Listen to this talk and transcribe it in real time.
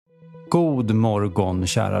God morgon,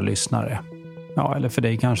 kära lyssnare. Ja, eller för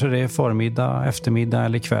dig kanske det är förmiddag, eftermiddag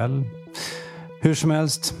eller kväll. Hur som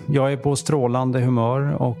helst, jag är på strålande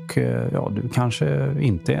humör och ja, du kanske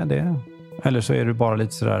inte är det. Eller så är du bara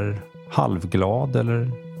lite sådär halvglad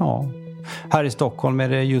eller ja. Här i Stockholm är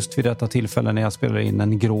det just vid detta tillfälle när jag spelar in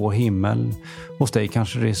en grå himmel. Hos dig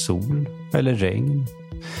kanske det är sol eller regn.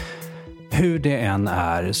 Hur det än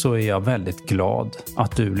är så är jag väldigt glad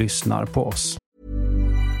att du lyssnar på oss.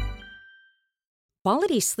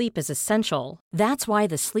 Quality sleep is essential. That's why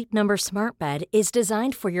the Sleep Number Smart Bed is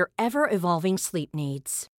designed for your ever-evolving sleep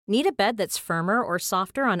needs. Need a bed that's firmer or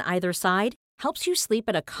softer on either side? Helps you sleep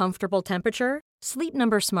at a comfortable temperature? Sleep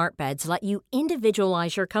Number Smart Beds let you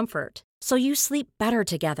individualize your comfort, so you sleep better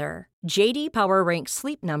together. JD Power ranks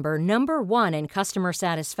Sleep Number #1 in customer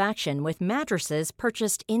satisfaction with mattresses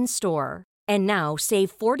purchased in-store. And now save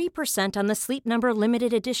 40% on the Sleep Number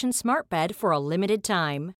Limited Edition Smart Bed for a limited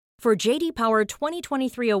time. For JD Power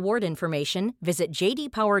 2023 award information, visit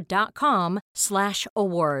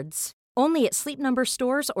jdpower.com/awards. Only at Sleep Number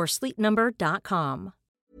stores or sleepnumber.com.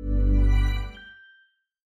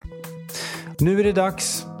 Nu är det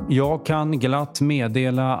dags. Jag kan glatt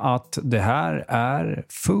meddela att det här är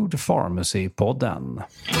Food Pharmacy-podden.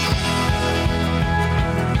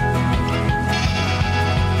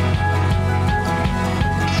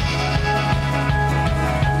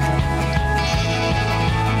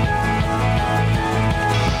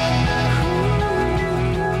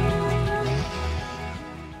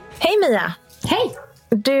 Hej Mia! Hej!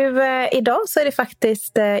 Du, idag så är det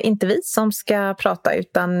faktiskt inte vi som ska prata,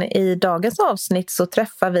 utan i dagens avsnitt så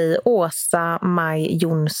träffar vi Åsa-Maj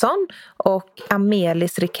Jonsson och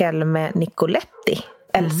Amelis Riquelme Nicoletti.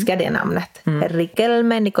 Älskar det namnet.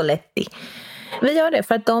 Riquelme Nicoletti. Vi gör det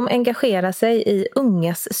för att de engagerar sig i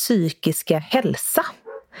ungas psykiska hälsa.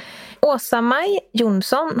 Åsa-Maj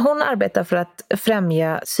Jonsson, hon arbetar för att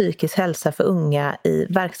främja psykisk hälsa för unga i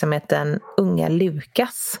verksamheten Unga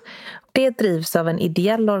Lukas. Det drivs av en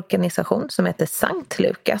ideell organisation som heter Sankt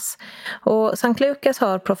Lukas. Och Sankt Lukas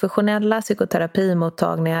har professionella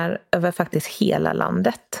psykoterapimottagningar över faktiskt hela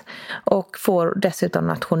landet. Och får dessutom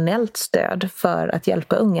nationellt stöd för att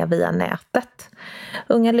hjälpa unga via nätet.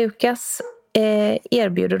 Unga Lukas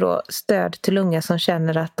erbjuder då stöd till unga som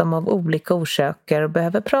känner att de av olika orsaker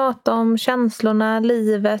behöver prata om känslorna,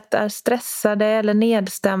 livet, är stressade eller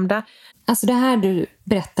nedstämda. Alltså det här du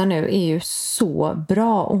berättar nu är ju så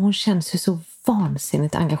bra och hon känns ju så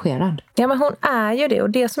vansinnigt engagerad. Ja, men hon är ju det, och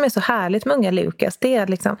det som är så härligt med Unga Lukas, det är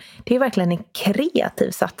liksom, det är verkligen en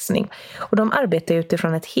kreativ satsning. Och de arbetar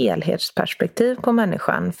utifrån ett helhetsperspektiv på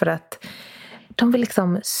människan för att de vill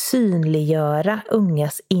liksom synliggöra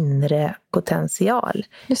ungas inre potential.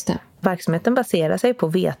 Just det. Verksamheten baserar sig på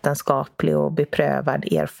vetenskaplig och beprövad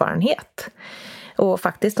erfarenhet. Och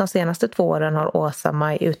faktiskt de senaste 2 åren har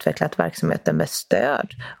Åsa-Maj utvecklat verksamheten med stöd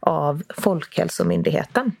av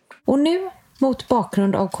Folkhälsomyndigheten. Och nu, mot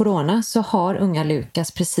bakgrund av corona, så har Unga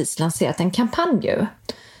Lukas precis lanserat en kampanj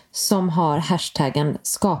som har hashtaggen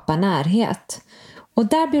Skapa närhet. Och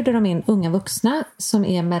där bjuder de in unga vuxna som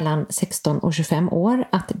är mellan 16 och 25 år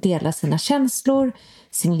att dela sina känslor,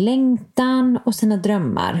 sin längtan och sina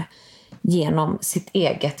drömmar genom sitt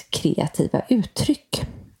eget kreativa uttryck.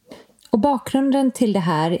 Och bakgrunden till det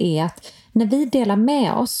här är att när vi delar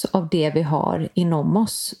med oss av det vi har inom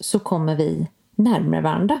oss så kommer vi närmare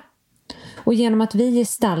varandra. Och genom att vi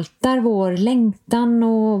gestaltar vår längtan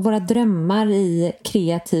och våra drömmar i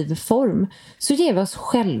kreativ form så ger vi oss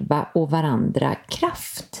själva och varandra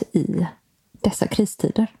kraft i dessa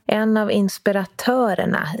kristider. En av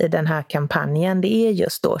inspiratörerna i den här kampanjen, det är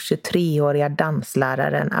just då 23-åriga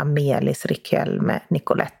dansläraren Amelis Riquelme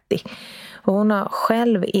Nicoletti. Och hon har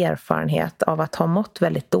själv erfarenhet av att ha mått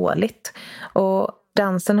väldigt dåligt. Och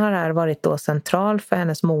dansen har här varit då central för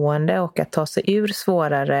hennes mående och att ta sig ur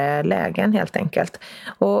svårare lägen helt enkelt.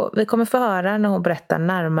 Och vi kommer få höra när hon berättar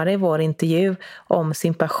närmare i vår intervju om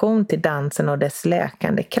sin passion till dansen och dess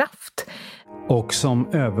läkande kraft. Och som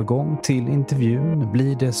övergång till intervjun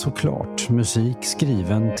blir det såklart musik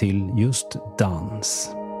skriven till just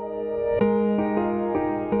dans.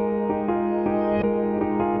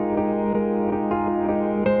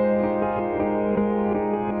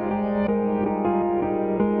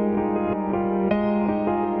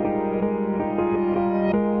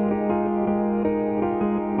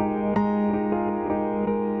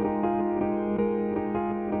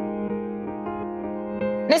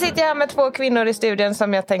 Nu sitter jag här med 2 kvinnor i studion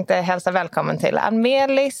som jag tänkte hälsa välkommen till.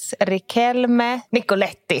 Amelis Riquelme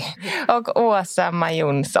Nicoletti och Åsa-Maj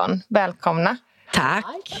Jonsson. Välkomna.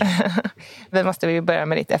 Tack. Vi måste ju börja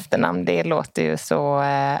med ditt efternamn. Det låter ju så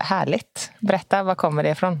härligt. Berätta, var kommer det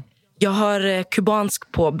ifrån? Jag har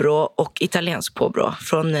kubansk påbrå och italiensk påbrå.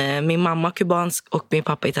 Från min mamma kubansk och min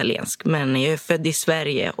pappa italiensk. Men jag är född i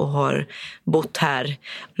Sverige och har bott här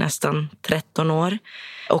nästan 13 år.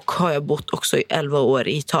 Och har jag bott också i 11 år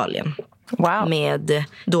i Italien. Wow.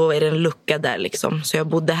 Då är det en lucka där liksom. Så jag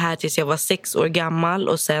bodde här tills jag var 6 år gammal.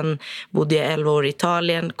 Och sen bodde jag 11 år i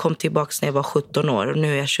Italien. Kom tillbaka när jag var 17 år. Och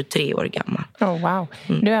nu är jag 23 år gammal. Oh, wow.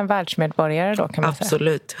 Du är en världsmedborgare då, kan man säga.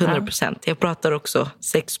 Absolut, 100%. Jag pratar också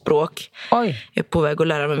 6 språk. Oj. Jag är på väg att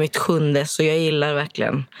lära mig mitt 7:e. Så jag gillar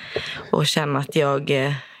verkligen att känna att jag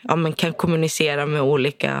kan kommunicera med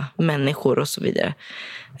olika människor och så vidare.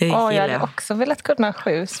 Jag hade också velat kunna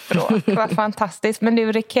 7 språk. Vad fantastiskt. Men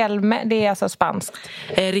du, Riquelme, det är alltså spanskt?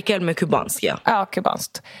 Riquelme kubansk, ja. Ja,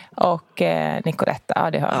 kubanskt. Och Nicoletta,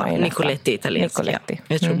 ja, det hör man ju Nicoletti italiensk. Nicoletti. Ja.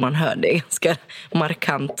 Jag tror man hör det ganska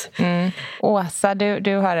markant. Åsa,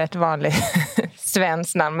 du har ett vanligt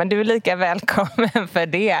svenskt namn, men du är lika välkommen för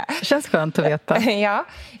det. Känns skönt att veta. Ja,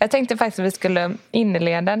 jag tänkte faktiskt att vi skulle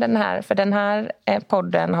inleda den här, för den här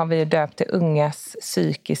podden har vi ju döpt till Ungas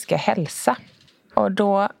psykiska hälsa. Och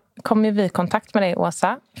då kommer vi i kontakt med dig,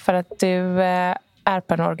 Åsa, för att du är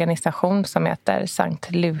på en organisation som heter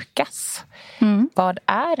Sankt Lukas. Vad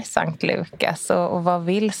är Sankt Lukas och vad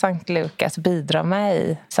vill Sankt Lukas bidra med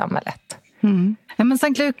i samhället? Ja, men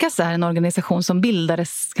Sankt Lukas är en organisation som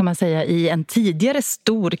bildades, kan man säga, i en tidigare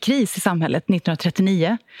stor kris i samhället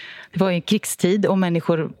 1939. Det var ju krigstid och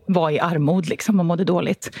människor var i armod liksom och mådde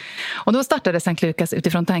dåligt. Och då startade Sankt Lukas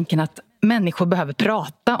utifrån tanken att människor behöver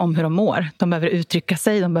prata om hur de mår. De behöver uttrycka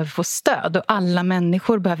sig, de behöver få stöd. Och alla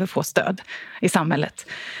människor behöver få stöd i samhället.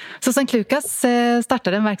 Så Sankt Lukas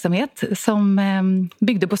startade en verksamhet som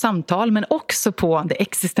byggde på samtal men också på det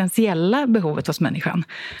existentiella behovet hos människan.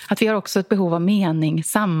 Att vi har också ett behov av mening,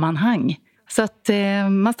 sammanhang. Så att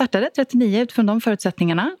man startade 39 utifrån de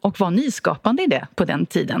förutsättningarna och var nyskapande i det på den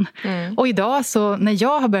tiden. Och idag så när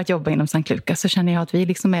jag har börjat jobba inom Sankt Lukas så känner jag att vi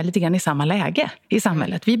liksom är lite grann i samma läge i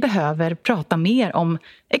samhället. Vi behöver prata mer om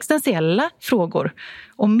existentiella frågor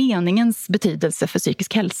och meningens betydelse för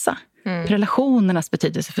psykisk hälsa. Relationernas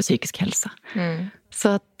betydelse för psykisk hälsa. Så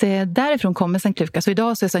att därifrån kommer Sankt Lukas. Och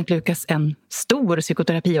idag så är Sankt Lukas en stor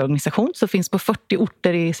psykoterapiorganisation som finns på 40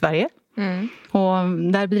 orter i Sverige. Och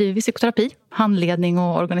där bedriver vi psykoterapi, handledning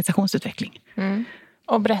och organisationsutveckling.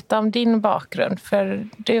 Och berätta om din bakgrund, för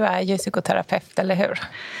du är ju psykoterapeut, eller hur?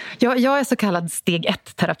 Ja, jag är så kallad steg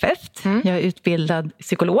 1-terapeut. Jag är utbildad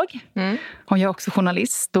psykolog. Och jag är också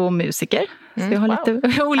journalist och musiker. Så jag har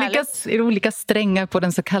lite olika strängar på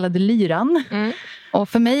den så kallade lyran. Och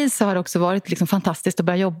för mig så har det också varit liksom fantastiskt att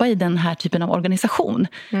börja jobba i den här typen av organisation.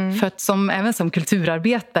 För att även som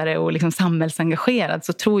kulturarbetare och liksom samhällsengagerad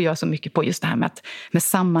så tror jag så mycket på just det här med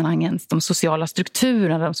sammanhangen, de sociala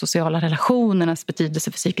strukturerna, de sociala relationernas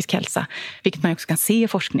betydelse för psykisk hälsa. Vilket man också kan se i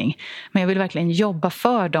forskning. Men jag vill verkligen jobba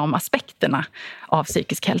för de aspekterna av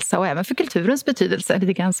psykisk hälsa och även för kulturens betydelse.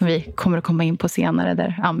 Lite grann som vi kommer att komma in på senare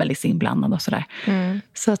där Amelie är inblandad och sådär.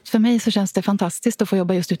 Så att för mig så känns det fantastiskt att få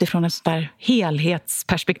jobba just utifrån ett sånt där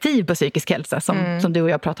helhetsperspektiv på psykisk hälsa som du och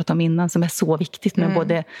jag har pratat om innan, som är så viktigt med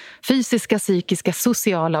både fysiska, psykiska,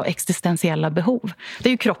 sociala och existentiella behov. Det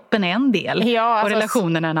är ju kroppen är en del och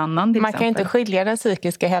relationen är en annan. Man kan inte skilja den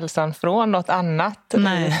psykiska hälsan från något annat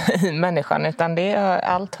i människan, utan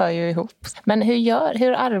allt hör ju ihop. Men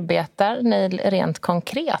hur arbetar ni rent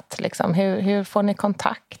konkret? Liksom? Hur får ni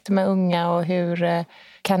kontakt med unga och hur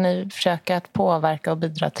kan ni försöka att påverka och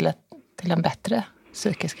bidra till en bättre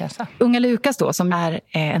psykisk hälsa? Unga Lukas då, som är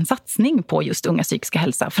en satsning på just unga psykiska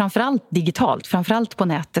hälsa. Framförallt digitalt, framförallt på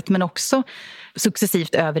nätet, men också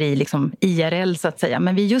successivt över i liksom IRL så att säga.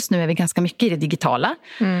 Men just nu är vi ganska mycket i det digitala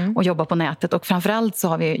och jobbar på nätet. Och framförallt så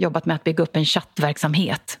har vi jobbat med att bygga upp en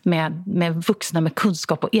chattverksamhet med vuxna med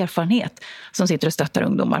kunskap och erfarenhet som sitter och stöttar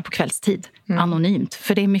ungdomar på kvällstid, anonymt.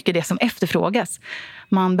 För det är mycket det som efterfrågas.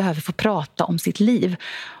 Man behöver få prata om sitt liv.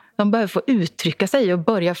 De behöver få uttrycka sig och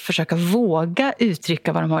börja försöka våga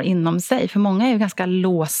uttrycka vad de har inom sig. För många är ju ganska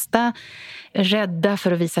låsta, rädda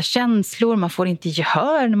för att visa känslor. Man får inte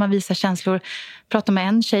gehör när man visar känslor. Jag pratade med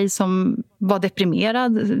en tjej som var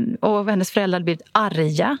deprimerad och hennes föräldrar hade blivit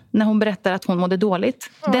arga när hon berättade att hon mådde dåligt.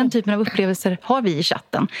 Den typen av upplevelser har vi i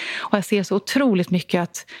chatten. Och jag ser så otroligt mycket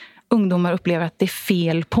att ungdomar upplever att det är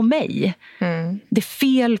fel på mig. Det är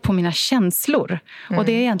fel på mina känslor. Och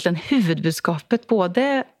det är egentligen huvudbudskapet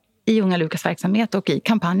både i Unga Lukas verksamhet och i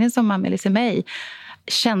kampanjen som Amelie är med i.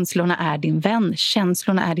 Känslorna är din vän.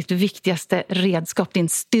 Känslorna är ditt viktigaste redskap, din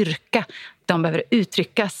styrka. De behöver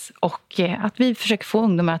uttryckas och att vi försöker få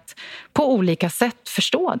ungdomar att på olika sätt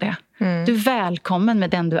förstå det. Du är välkommen med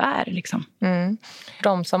den du är. Liksom.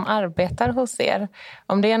 De som arbetar hos er,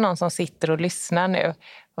 om det är någon som sitter och lyssnar nu,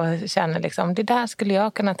 och känner liksom, det där skulle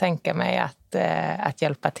jag kunna tänka mig att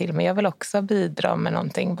hjälpa till. Men jag vill också bidra med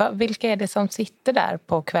någonting. Vilka är det som sitter där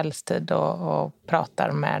på kvällstid och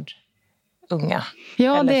pratar med unga?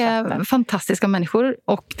 Ja, det är fantastiska människor.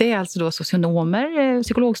 Och det är alltså då socionomer,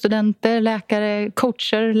 psykologstudenter, läkare,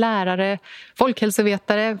 coacher, lärare,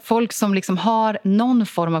 folkhälsovetare. Folk som liksom har någon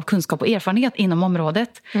form av kunskap och erfarenhet inom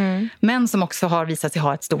området. Men som också har visat sig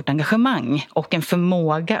ha ett stort engagemang och en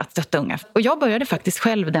förmåga att stötta unga. Och jag började faktiskt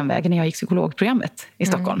själv den vägen när jag gick psykologprogrammet i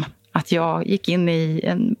Stockholm. Att jag gick in i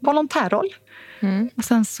en volontärroll. Och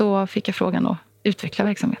sen så fick jag frågan att utveckla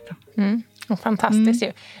verksamheten. Fantastiskt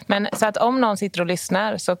ju. Men så att om någon sitter och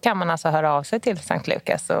lyssnar så kan man alltså höra av sig till Sankt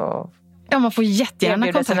Lukas och ja, man får jättegärna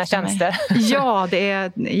kontakta sina tjänster. Ja, det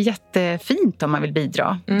är jättefint om man vill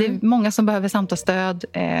bidra. Det är många som behöver samtalsstöd,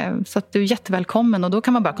 så att du är jättevälkommen. Och då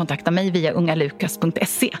kan man bara kontakta mig via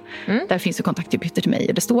ungalukas.se. Där finns ju kontaktuppgifter till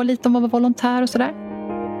mig. Det står lite om att vara volontär och sådär.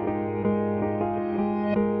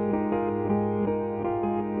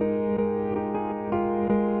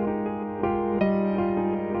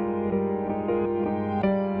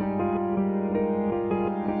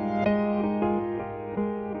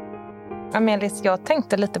 Amelis, jag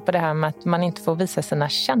tänkte lite på det här med att man inte får visa sina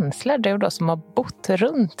känslor. Du då som har bott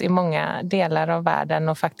runt i många delar av världen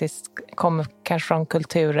och faktiskt kommer kanske från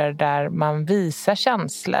kulturer där man visar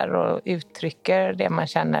känslor och uttrycker det man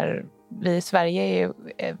känner. Vi i Sverige är ju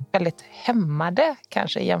väldigt hämmade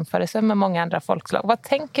kanske i jämförelse med många andra folkslag. Vad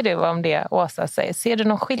tänker du om det, Åsa säger? Ser du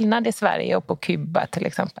någon skillnad i Sverige och på Kuba till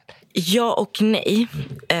exempel? Ja och nej.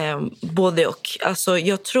 Både och. Alltså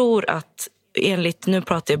jag tror att nu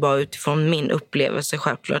pratar jag bara utifrån min upplevelse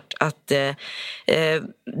självklart, att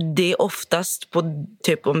det är oftast på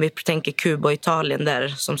typ om vi tänker Kuba och Italien där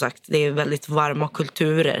som sagt det är väldigt varma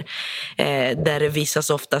kulturer där det visas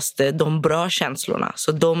oftast de bra känslorna,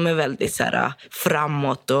 så de är väldigt så här,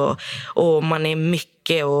 framåt och man är mycket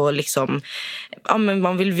och liksom ja, men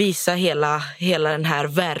man vill visa hela den här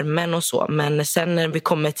värmen och så, men sen när vi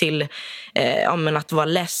kommer till ja, men att vara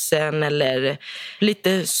ledsen eller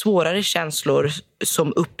lite svårare känslor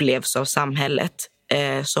som upplevs av samhället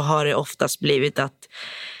så har det oftast blivit att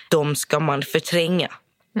de ska man förtränga.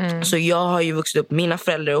 Så jag har ju vuxit upp, mina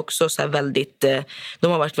föräldrar också så här väldigt,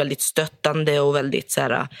 de har varit väldigt stöttande och väldigt så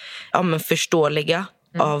här, ja, men förståeliga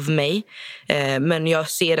av mig. Men jag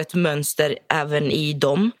ser ett mönster även i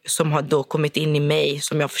dem som har då kommit in i mig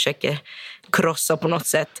som jag försöker krossa på något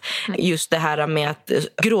sätt. Just det här med att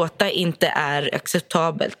gråta inte är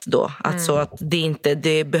acceptabelt då. Alltså att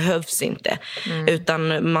det behövs inte.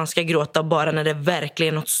 Utan man ska gråta bara när det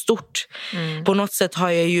verkligen är något stort. På något sätt har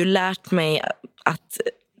jag ju lärt mig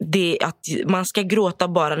att man ska gråta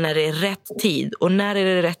bara när det är rätt tid. Och när är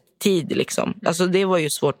det rätt tid liksom? Alltså det var ju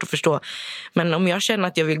svårt att förstå. Men om jag känner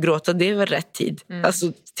att jag vill gråta, det är väl rätt tid.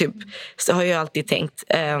 Alltså typ, så har jag alltid tänkt.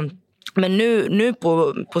 Men nu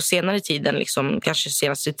på senare tiden, liksom, kanske de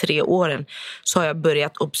senaste 3 åren, så har jag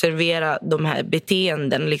börjat observera de här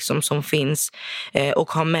beteenden liksom, som finns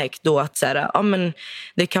och har märkt då att så här, ja, men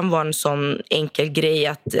det kan vara en sån enkel grej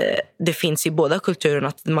att det finns i båda kulturerna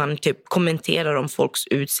att man typ kommenterar om folks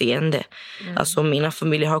utseende. Alltså mina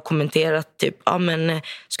familjer har kommenterat typ, ja men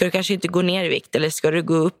ska du kanske inte gå ner i vikt eller ska du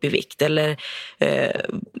gå upp i vikt eller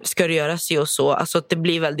ska du göra så och så. Alltså att det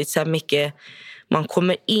blir väldigt så här mycket. Man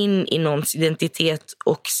kommer in i någons identitet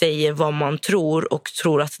och säger vad man tror och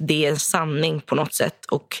tror att det är en sanning på något sätt.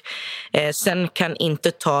 Och sen kan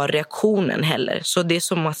inte ta reaktionen heller. Så det är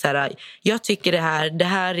som att säga, jag tycker det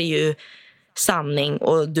här är ju sanning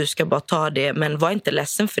och du ska bara ta det, men var inte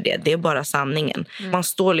ledsen för det. Det är bara sanningen. Man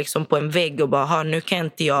står liksom på en vägg och bara, nu kan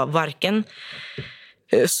inte jag varken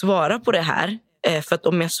svara på det här. För att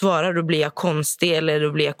om jag svarar då blir jag konstig eller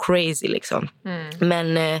då blir jag crazy liksom.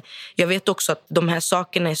 Men jag vet också att de här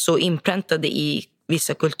sakerna är så inpräntade i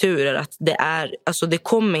vissa kulturer att det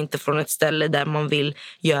kommer inte från ett ställe där man vill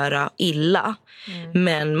göra illa.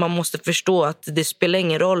 Men man måste förstå att det spelar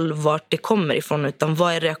ingen roll vart det kommer ifrån, utan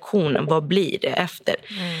vad är reaktionen, vad blir det efter.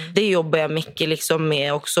 Det jobbar jag mycket liksom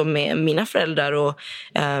med också med mina föräldrar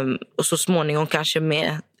och så småningom kanske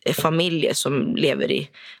med familjer som lever i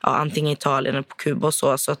antingen Italien eller på Kuba och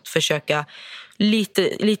så att försöka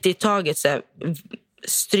lite i taget så här,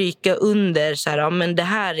 stryka under så här, men det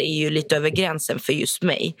här är ju lite över gränsen för just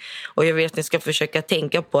mig och jag vet att ni ska försöka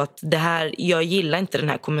tänka på att det här, jag gillar inte den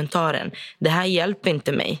här kommentaren, det här hjälper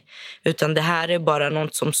inte mig, utan det här är bara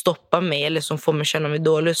något som stoppar mig eller som får mig känna mig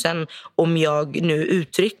dålig. Och sen om jag nu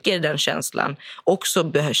uttrycker den känslan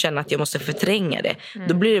också känna att jag måste förtränga det,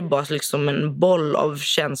 då blir det bara liksom en boll av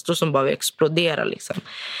känslor som bara exploderar liksom.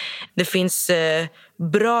 Det finns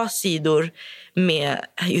bra sidor med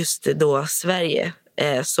just då Sverige.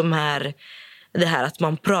 som är det här att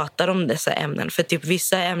man pratar om dessa ämnen. För typ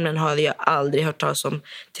vissa ämnen har jag aldrig hört talas om,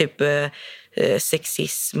 typ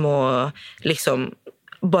sexism och liksom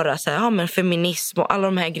bara så här, men feminism och alla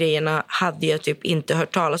de här grejerna hade jag typ inte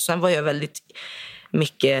hört talas om. Sen var jag väldigt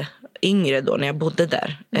mycket yngre då när jag bodde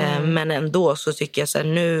där. Men ändå så tycker jag så här,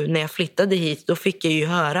 nu när jag flyttade hit, då fick jag ju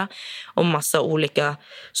höra om massa olika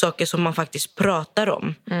saker som man faktiskt pratar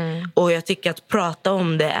om. Och jag tycker att prata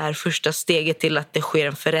om det är första steget till att det sker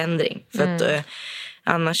en förändring. För att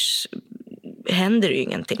annars händer ju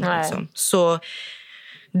ingenting. Liksom. Så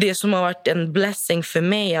det som har varit en blessing för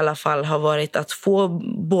mig i alla fall har varit att få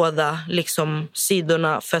båda liksom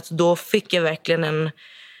sidorna. För att då fick jag verkligen en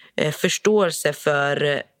förståelse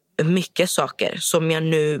för mycket saker som jag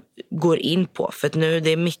nu går in på. För att nu det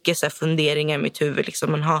är mycket så här funderingar i mitt huvud.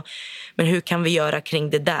 Liksom, men hur kan vi göra kring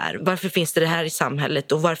det där? Varför finns det här i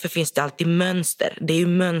samhället? Och varför finns det alltid mönster? Det är ju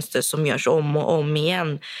mönster som görs om och om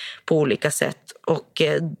igen på olika sätt. Och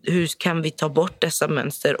hur kan vi ta bort dessa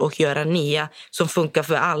mönster och göra nya som funkar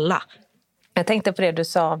för alla? Jag tänkte på det du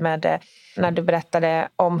sa med när du berättade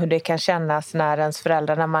om hur det kan kännas när ens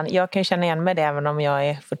föräldrar, jag kan känna igen mig det även om jag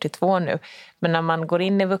är 42 nu, men när man går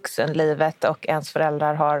in i vuxenlivet och ens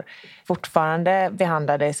föräldrar har fortfarande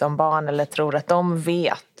behandlat dig som barn eller tror att de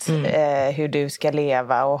vet hur du ska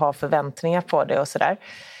leva och har förväntningar på det och sådär.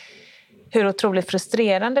 Hur otroligt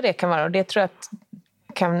frustrerande det kan vara, och det tror jag att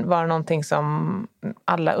kan vara någonting som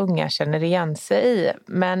alla unga känner igen sig i.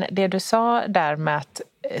 Men det du sa där med att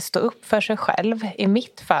stå upp för sig själv, i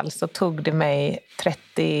mitt fall så tog det mig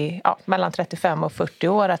mellan 35 och 40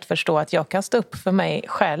 år att förstå att jag kan stå upp för mig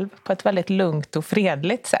själv på ett väldigt lugnt och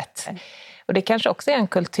fredligt sätt. Och det kanske också är en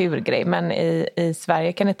kulturgrej, men i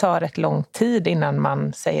Sverige kan det ta rätt lång tid innan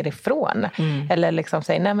man säger ifrån. Eller liksom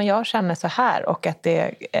säger, nej men jag känner så här, och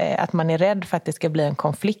att man är rädd för att det ska bli en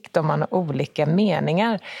konflikt om man har olika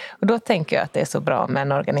meningar. Och då tänker jag att det är så bra med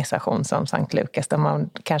en organisation som Sankt Lukas, där man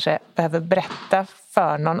kanske behöver berätta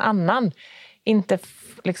för någon annan. Inte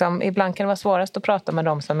liksom, ibland kan det vara svårast att prata med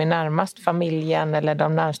dem som är närmast familjen eller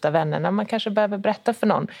de närmsta vännerna. Man kanske behöver berätta för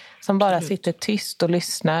någon som bara sitter tyst och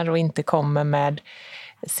lyssnar och inte kommer med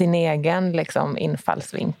sin egen liksom,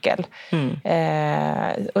 infallsvinkel.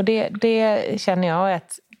 Och det känner jag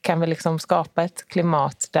att kan vi liksom skapa ett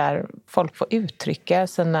klimat där folk får uttrycka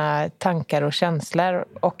sina tankar och känslor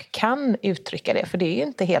och kan uttrycka det. För det är ju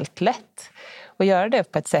inte helt lätt att göra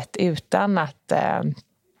det på ett sätt utan att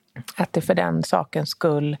det för den sakens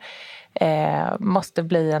skull måste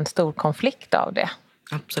bli en stor konflikt av det.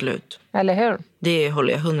 Absolut. Eller hur? Det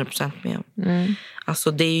håller jag 100% med om.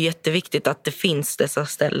 Alltså det är ju jätteviktigt att det finns dessa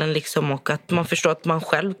ställen liksom, och att man förstår att man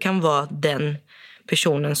själv kan vara den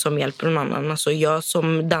personen som hjälper någon annan. Alltså jag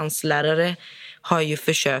som danslärare har ju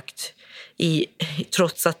försökt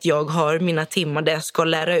trots att jag har mina timmar där jag ska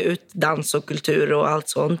lära ut dans och kultur och allt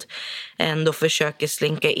sånt, ändå försöker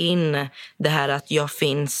slinka in det här att jag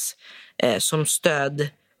finns som stöd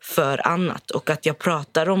för annat, och att jag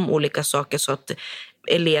pratar om olika saker så att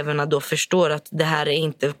eleverna då förstår att det här är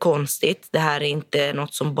inte konstigt, det här är inte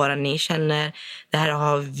något som bara ni känner, det här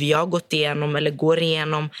har jag gått igenom eller går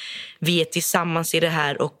igenom, vi är tillsammans i det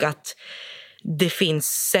här, och att det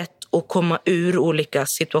finns sätt att komma ur olika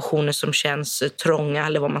situationer som känns trånga,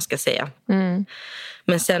 eller vad man ska säga.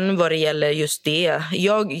 Men sen vad det gäller just det,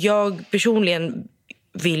 jag personligen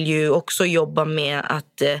vill ju också jobba med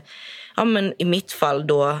att men i mitt fall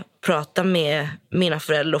då prata med mina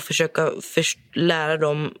föräldrar och försöka lära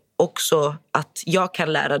dem också att jag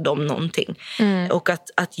kan lära dem någonting. Och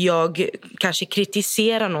att jag kanske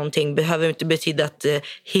kritiserar någonting behöver inte betyda att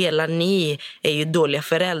hela ni är ju dåliga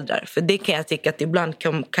föräldrar. För det kan jag tycka att ibland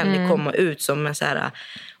kan det komma ut som en så här,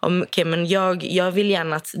 okej, men jag vill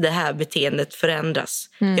gärna att det här beteendet förändras.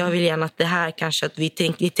 Jag vill gärna att det här kanske att vi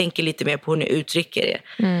tänker lite mer på hur ni uttrycker er.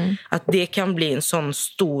 Att det kan bli en sån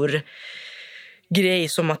stor grej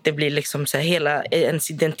som att det blir liksom så här, hela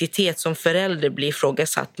ens identitet som förälder blir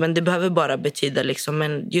ifrågasatt. Men det behöver bara betyda liksom,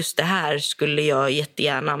 men just det här skulle jag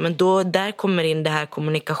jättegärna. Men där kommer in det här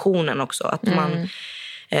kommunikationen också. Att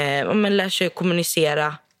man lär sig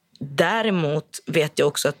kommunicera. Däremot vet jag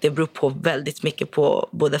också att det beror på väldigt mycket på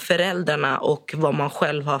både föräldrarna och vad man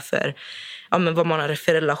själv har för, vad man har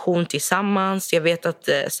för relation tillsammans. Jag vet att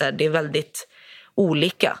så här, det är väldigt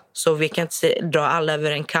olika, så vi kan inte dra alla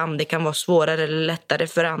över en kam. Det kan vara svårare eller lättare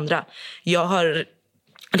för andra. Jag har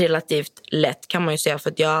relativt lätt, kan man ju säga, för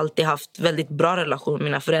att jag har alltid haft väldigt bra relation med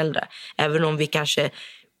mina föräldrar, även om vi kanske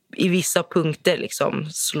i vissa punkter liksom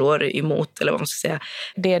slår emot, eller vad man ska säga.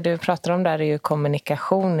 Det du pratar om där är ju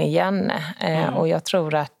kommunikation igen. Och jag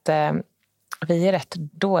tror att vi är rätt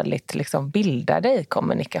dåligt liksom bildade i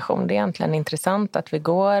kommunikation. Det är egentligen intressant att vi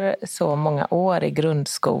går så många år i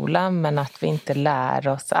grundskolan men att vi inte lär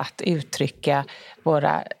oss att uttrycka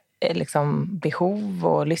våra liksom behov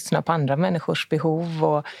och lyssna på andra människors behov,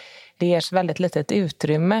 och det ges väldigt litet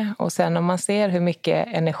utrymme. Och sen om man ser hur mycket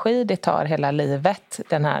energi det tar hela livet,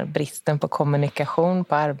 den här bristen på kommunikation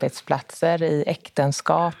på arbetsplatser, i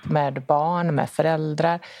äktenskap, med barn, med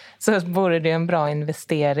föräldrar, så vore det en bra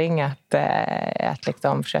investering att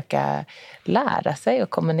liksom försöka lära sig och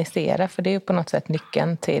kommunicera, för det är ju på något sätt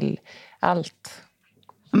nyckeln till allt.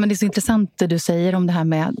 Men det är så intressant det du säger om det här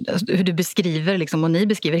med hur du beskriver liksom, och ni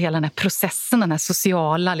beskriver hela den här processen, den här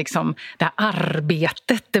sociala liksom, det här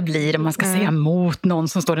arbetet det blir om man ska säga mot någon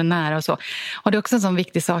som står en nära och så. Och det är också en sån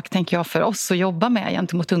viktig sak, tänker jag, för oss att jobba med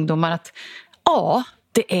gentemot ungdomar, att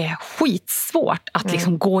det är skitsvårt att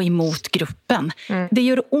liksom gå emot gruppen. Det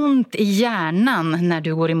gör ont i hjärnan när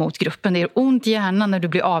du går emot gruppen. Det gör ont i hjärnan när du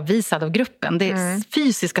blir avvisad av gruppen. Det är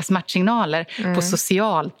fysiska smärtsignaler på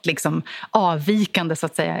socialt liksom, avvikande så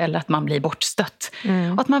att säga, eller att man blir bortstött.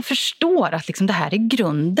 Och att man förstår att liksom, det här är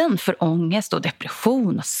grunden för ångest och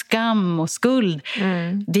depression och skam och skuld.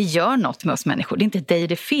 Det gör något med oss människor. Det är inte dig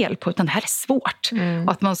det är fel på, utan det här är svårt.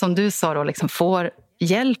 Och att man, som du sa då, liksom, får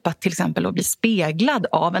hjälp att till exempel att bli speglad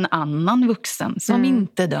av en annan vuxen som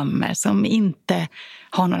inte dömer, som inte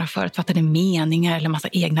har några förutfattade meningar eller massa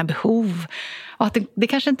egna behov. Och att det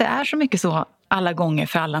kanske inte är så mycket så alla gånger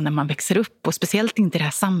för alla när man växer upp, och speciellt inte i det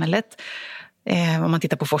här samhället. Om man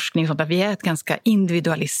tittar på forskning, så att vi är ett ganska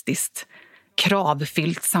individualistiskt,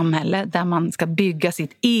 kravfyllt samhälle där man ska bygga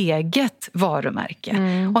sitt eget varumärke.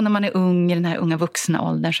 Och när man är ung, i den här unga vuxna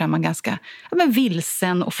åldern, så är man ganska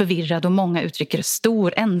vilsen och förvirrad, och många uttrycker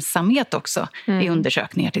stor ensamhet också i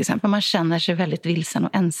undersökningar till exempel. Man känner sig väldigt vilsen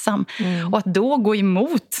och ensam. Och att då gå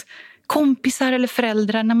emot kompisar eller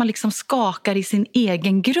föräldrar när man liksom skakar i sin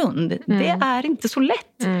egen grund, det är inte så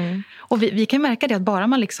lätt. Och vi kan märka det att bara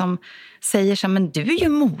man liksom säger så här, men du är ju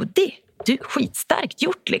modig. Du, skitstarkt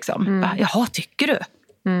gjort liksom. Jaha, tycker du?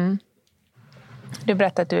 Du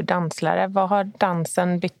berättade att du är danslärare. Vad har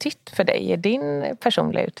dansen betytt för dig i din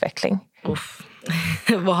personliga utveckling?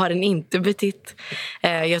 Vad har den inte betytt?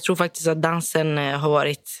 Jag tror faktiskt att dansen har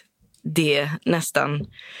varit det nästan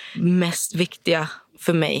mest viktiga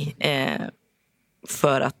för mig.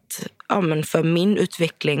 För min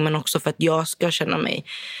utveckling, men också för att jag ska känna mig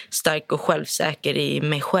stark och självsäker i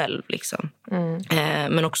mig själv liksom.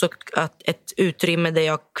 Men också att ett utrymme där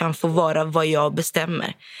jag kan få vara vad jag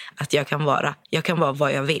bestämmer att jag kan vara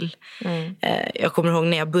vad jag vill. Jag kommer ihåg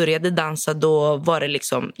när jag började dansa, då var det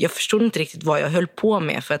liksom, jag förstod inte riktigt vad jag höll på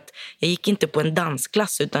med, för att jag gick inte på en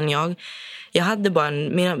dansklass, utan jag hade bara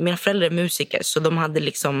mina föräldrar är musiker, så de hade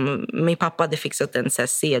liksom, min pappa hade fixat en så här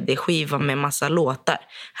CD-skiva med massa låtar.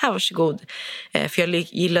 Här, varsågod. För jag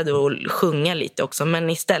gillade att sjunga lite också, men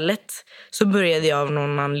istället så började jag av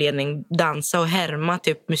någon anledning dansa och härma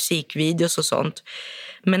typ musikvideos och sånt.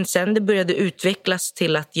 Men sen det började utvecklas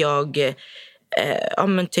till att jag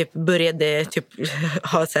började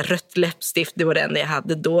ha så här rött läppstift, det var det enda jag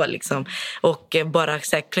hade då liksom, och bara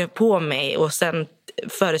så här klä på mig, och sen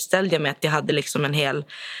föreställde jag mig att jag hade liksom en hel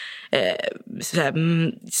så här,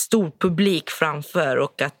 stor publik framför,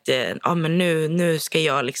 och att men nu ska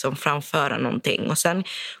jag liksom framföra någonting. Och sen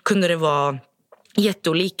kunde det vara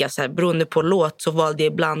jätteolika, så här, beroende på låt så valde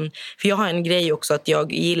jag ibland, för jag har en grej också att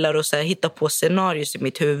jag gillar att så här, hitta på scenarios i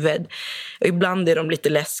mitt huvud, och ibland är de lite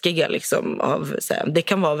läskiga liksom, så här, det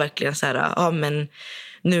kan vara verkligen så här, men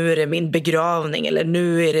nu är det min begravning, eller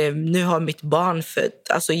nu har mitt barn fött,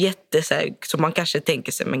 alltså så här, så man kanske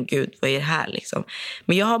tänker sig, men gud, vad är det här liksom?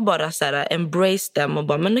 Men jag har bara så här embrace dem och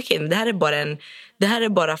bara, men okej, det här är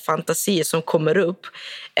bara fantasier som kommer upp.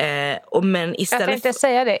 Men istället, jag tänkte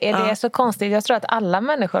säga det, är det så konstigt? Jag tror att alla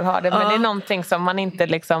människor har det, men det är någonting som man inte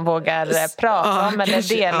liksom vågar prata om eller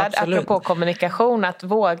dela, apropå kommunikation, att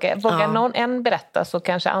våga någon en berätta, så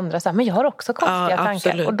kanske andra säger, men jag har också konstiga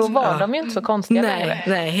tankar, och då var de ju inte så konstiga längre.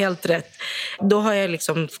 Nej, helt rätt. Då har jag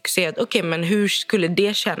liksom fokuserat, okej, men hur skulle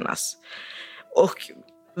det kännas? Och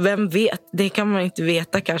vem vet, det kan man inte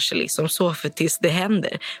veta kanske liksom så, för tills det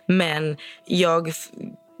händer. Men jag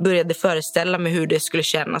började föreställa mig hur det skulle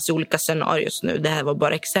kännas i olika scenarios nu. Det här var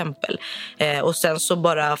bara exempel. Och sen så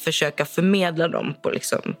bara försöka förmedla dem på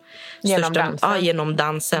liksom genom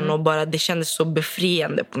dansen. Och bara det kändes så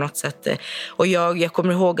befriande på något sätt. Och jag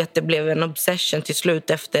kommer ihåg att det blev en obsession till slut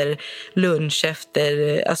efter lunch,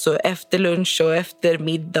 efter lunch och efter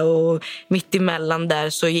middag, och mitt emellan där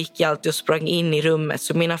så gick jag alltid och sprang in i rummet.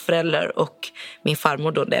 Så mina föräldrar och min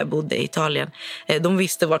farmor då, där jag bodde i Italien, de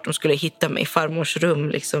visste vart de skulle hitta mig i farmors rum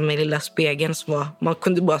liksom. liksom i lilla spegeln som var, man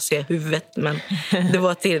kunde bara se huvudet, men det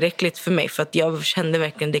var tillräckligt för mig för att jag kände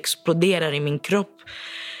verkligen det exploderar i min kropp,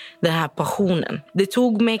 den här passionen. Det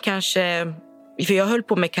tog mig kanske, för jag höll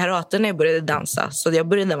på med karate när jag började dansa, så jag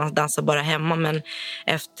började dansa bara hemma, men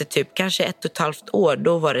efter typ kanske 1,5 år,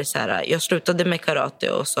 då var det så här, jag slutade med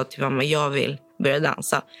karate och sa till mamma, jag vill börja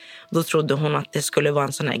dansa. Då trodde hon att det skulle vara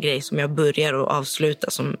en sån här grej som jag börjar och avslutar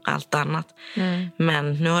som allt annat.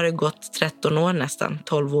 Men nu har det gått 13 år nästan,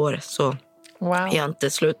 12 år, så wow. Jag har inte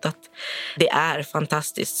slutat. Det är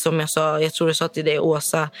fantastiskt. Som jag sa, jag tror jag sa till dig,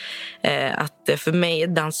 Åsa, att för mig är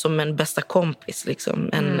dans som en bästa kompis. Liksom.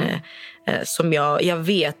 Som jag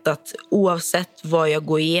vet att oavsett vad jag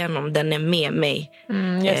går igenom, den är med mig.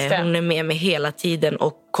 Hon är med mig hela tiden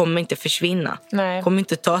och kommer inte försvinna. Nej. Kommer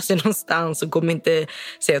inte ta sig någonstans och kommer inte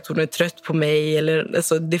säga att hon är trött på mig.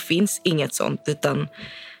 Alltså, det finns inget sånt, utan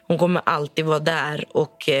hon kommer alltid vara där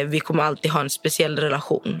och vi kommer alltid ha en speciell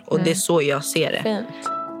relation. Och det är så jag ser det. Fint.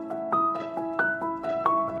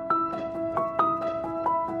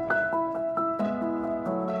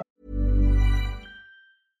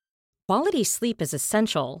 Quality sleep is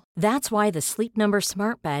essential. That's why the Sleep Number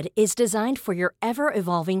Smart Bed is designed for your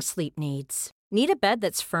ever-evolving sleep needs. Need a bed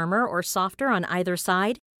that's firmer or softer on either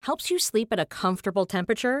side? Helps you sleep at a comfortable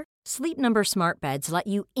temperature? Sleep Number Smart Beds let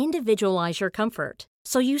you individualize your comfort,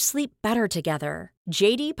 so you sleep better together.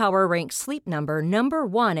 JD Power ranks Sleep Number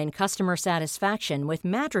 #1 in customer satisfaction with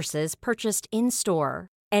mattresses purchased in-store.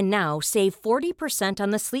 And now save 40%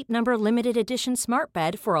 on the Sleep Number Limited Edition Smart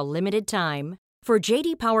Bed for a limited time. For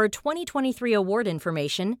JD Power 2023 award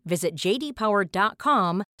information, visit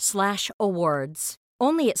jdpower.com/awards.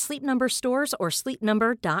 Only at Sleep Number stores or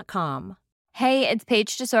sleepnumber.com. Hey, it's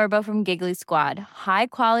Paige DeSorbo from Giggly Squad. High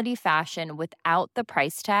quality fashion without the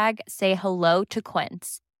price tag. Say hello to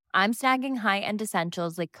Quince. I'm snagging high-end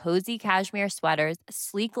essentials like cozy cashmere sweaters,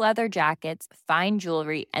 sleek leather jackets, fine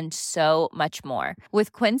jewelry, and so much more.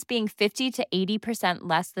 With Quince being 50 to 80%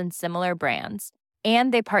 less than similar brands.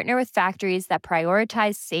 And they partner with factories that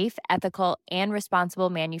prioritize safe, ethical, and responsible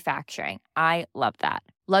manufacturing. I love that.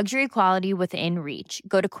 Luxury quality within reach.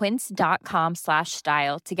 Go to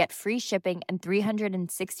quince.com/style to get free shipping and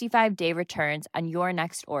 365-day returns on your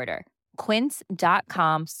next order.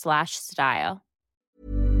 Quince.com/style.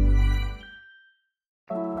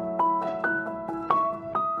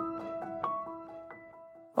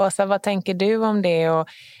 Åsa, vad tänker du om det? Och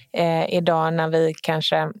idag när vi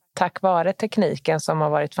kanske, tack vare tekniken som har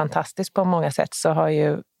varit fantastisk på många sätt, så har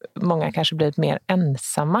ju många kanske blivit mer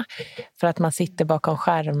ensamma för att man sitter bakom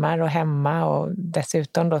skärmar och hemma, och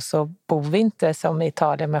dessutom då så bor vi inte som i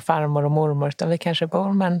Italien med farmor och mormor, utan vi kanske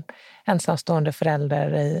bor med en ensamstående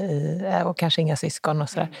förälder och kanske inga syskon och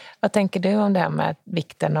sådär. Vad tänker du om det här med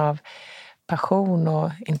vikten av passion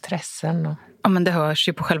och intressen? Ja, men det hörs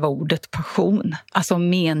ju på själva ordet passion. Alltså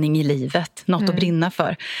mening i livet, något att brinna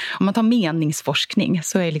för. Om man tar meningsforskning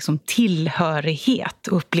så är liksom tillhörighet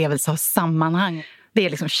och upplevelse av sammanhang, det är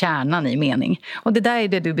liksom kärnan i mening. Och det där är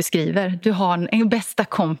det du beskriver. Du har en bästa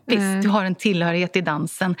kompis, du har en tillhörighet i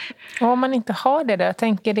dansen. Och om man inte har det då, jag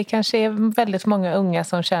tänker det kanske är väldigt många unga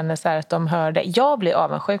som känner så här att de hör det. Jag blir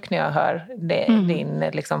avundsjuk när jag hör din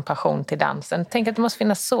liksom passion till dansen. Tänk att det måste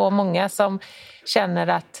finnas så många som känner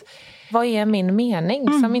att vad är min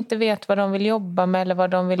mening? Som inte vet vad de vill jobba med eller vad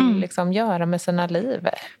de vill liksom göra med sina liv.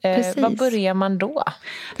 Vad börjar man då?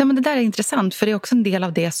 Ja, men det där är intressant, för det är också en del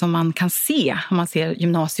av det som man kan se om man ser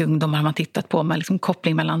gymnasieungdomar har man tittat på med liksom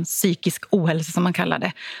koppling mellan psykisk ohälsa som man kallar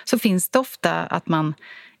det. Så finns det ofta att man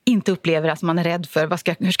inte upplever att man är rädd för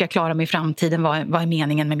hur ska jag klara mig i framtiden, vad är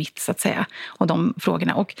meningen med mitt, så att säga, och de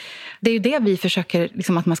frågorna. Och det är ju det vi försöker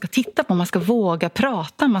liksom, att man ska titta på, man ska våga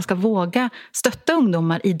prata, man ska våga stötta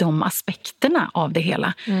ungdomar i de aspekterna av det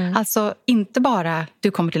hela. Alltså inte bara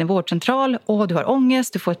du kommer till en vårdcentral och du har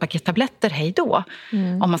ångest, du får ett paket tabletter, hej då,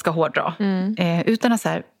 om man ska hårdra. Utan att så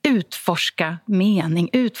här, utforska mening,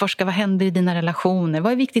 utforska vad händer i dina relationer,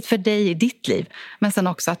 vad är viktigt för dig i ditt liv, men sen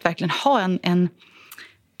också att verkligen ha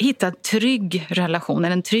hitta en trygg relation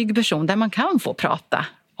eller en trygg person där man kan få prata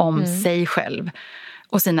om sig själv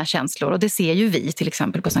och sina känslor. Och det ser ju vi till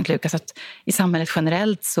exempel på Sankt Lukas, att i samhället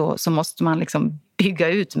generellt så måste man liksom bygga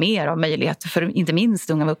ut mer av möjligheter för inte minst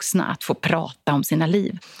unga vuxna att få prata om sina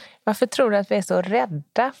liv. Varför tror du att vi är så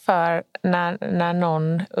rädda för när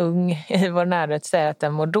någon ung i vår närhet säger att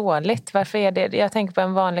den mår dåligt? Varför är det? Jag tänker på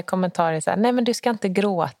en vanlig kommentar så här: nej men du ska inte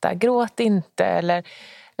gråta, gråt inte, eller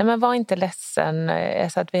nej men var inte ledsen,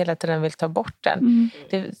 så att vi hela tiden vill ta bort den.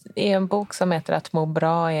 Det är en bok som heter Att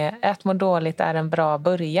må dåligt är en bra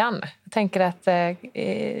början. Jag tänker att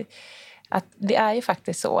det är ju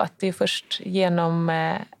faktiskt så att det är först genom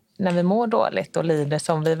när vi mår dåligt och lider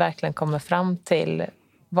som vi verkligen kommer fram till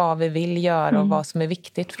vad vi vill göra och vad som är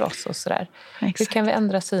viktigt för oss och sådär. Hur kan vi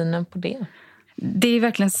ändra synen på det? Det är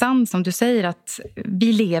verkligen sant som du säger att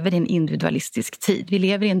vi lever i en individualistisk tid. Vi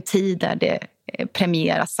lever i en tid där det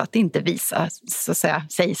premieras att inte visa så att säga,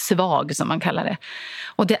 sig svag som man kallar det.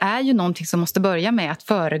 Och det är ju någonting som måste börja med att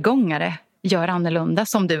föregångare gör annorlunda,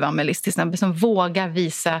 som du, Amelis, till exempel, som vågar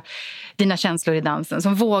visa dina känslor i dansen,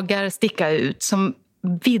 som vågar sticka ut, som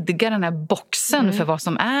vidgar den här boxen för vad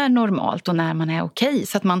som är normalt och när man är okej,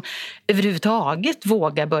 så att man överhuvudtaget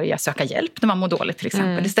vågar börja söka hjälp när man mår dåligt till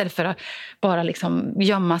exempel, istället för att bara liksom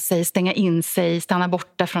gömma sig, stänga in sig, stanna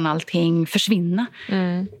borta från allting, försvinna.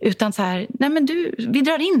 Utan så här, nej men vi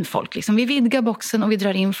drar in folk liksom. Vi vidgar boxen och vi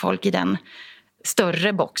drar in folk i den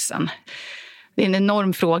större boxen. Det är en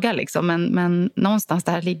enorm fråga liksom, men någonstans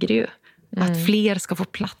där ligger det ju att fler ska få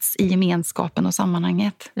plats i gemenskapen och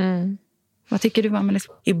sammanhanget. Vad tycker du, Amelie?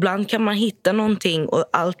 Ibland kan man hitta någonting och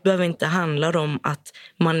allt behöver inte handla om att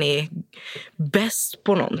man är bäst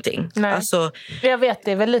på någonting. Nej. Alltså, jag vet,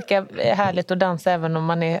 det är väl lika härligt att dansa även om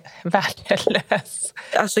man är värdelös.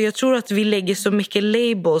 Alltså jag tror att vi lägger så mycket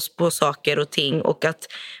labels på saker och ting och att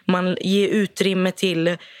man ger utrymme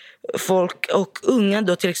till folk och unga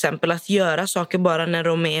då till exempel att göra saker bara när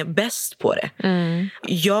de är bäst på det.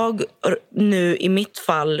 Jag nu i mitt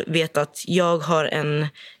fall vet att jag har en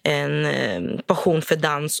passion för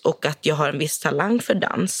dans och att jag har en viss talang för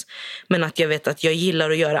dans. Men att jag vet att jag gillar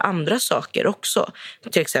att göra andra saker också.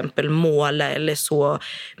 Till exempel måla eller så.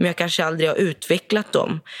 Men jag kanske aldrig har utvecklat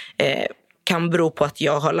dem. Kan bero på att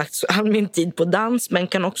jag har lagt all min tid på dans, men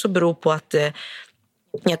kan också bero på att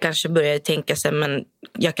jag kanske börjar tänka sig, men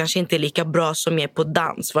jag kanske inte är lika bra som jag är på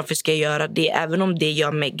dans. Varför ska jag göra det? Även om det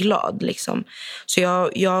gör mig glad. Liksom. Så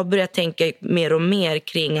jag börjar tänka mer och mer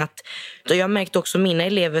kring att... Jag har märkt också mina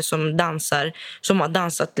elever som dansar, som har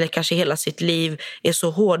dansat kanske hela sitt liv, är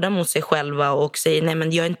så hårda mot sig själva och säger nej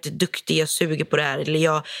men jag är inte duktig, jag suger på det här.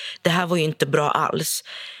 Eller det här var ju inte bra alls.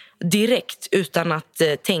 Direkt utan att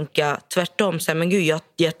tänka tvärtom. Så här, men gud,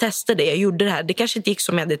 jag testade det, jag gjorde det här. Det kanske inte gick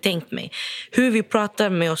som jag hade tänkt mig. Hur vi pratar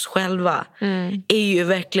med oss själva är ju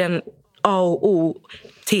verkligen A och O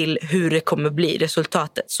till hur det kommer bli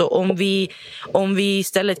resultatet. Så om vi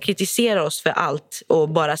istället kritiserar oss för allt och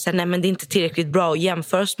bara säger nej men det är inte tillräckligt bra och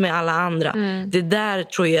jämför oss med alla andra. Det där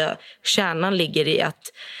tror jag kärnan ligger i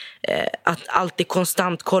att alltid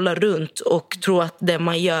konstant kolla runt och tro att det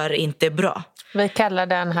man gör inte är bra. Vi kallar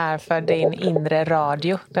den här för din inre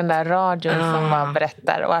radio. Den där radion som man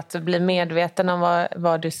berättar. Och att bli medveten om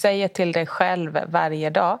vad du säger till dig själv varje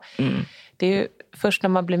dag. Det är ju först när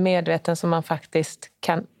man blir medveten som man faktiskt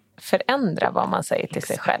kan förändra vad man säger till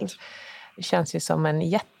sig själv. Det känns ju som en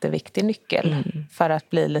jätteviktig nyckel för att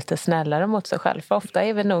bli lite snällare mot sig själv. För ofta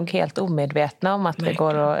är vi nog helt omedvetna om att vi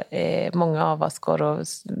går och många av oss går och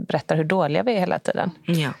berättar hur dåliga vi är hela tiden.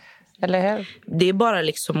 Ja. Eller hur? Det är bara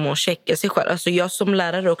liksom att checka sig själv. Alltså jag som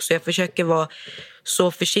lärare också, jag försöker vara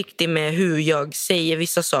så försiktig med hur jag säger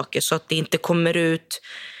vissa saker så att det inte kommer ut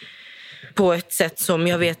på ett sätt som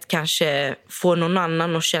jag vet kanske får någon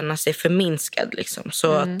annan att känna sig förminskad. Liksom.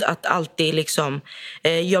 Så att alltid liksom,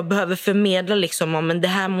 jag behöver förmedla liksom, men det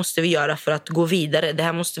här måste vi göra för att gå vidare. Det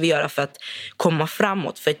här måste vi göra för att komma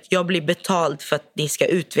framåt. För att jag blir betald för att ni ska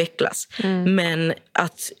utvecklas. Men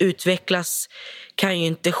att utvecklas kan ju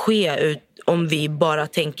inte ske om vi bara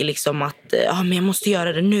tänker liksom att men jag måste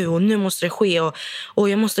göra det nu och nu måste det ske och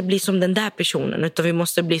jag måste bli som den där personen, utan vi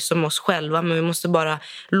måste bli som oss själva, men vi måste bara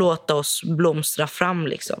låta oss blomstra fram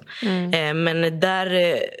liksom. Men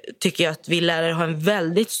där tycker jag att vi lärare har en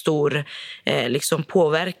väldigt stor liksom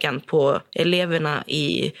påverkan på eleverna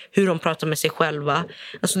i hur de pratar med sig själva.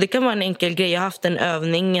 Alltså det kan vara en enkel grej. Jag har haft en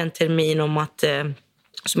övning en termin om att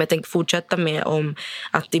som jag tänker fortsätta med, om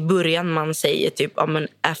att i början man säger typ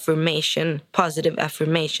affirmation, positive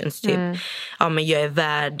affirmations typ. Men jag är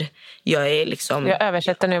värd, jag är liksom... Jag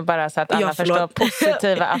översätter nu bara så att alla förstår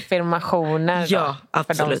positiva affirmationer. Ja,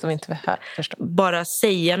 absolut. För de som inte förstår. Bara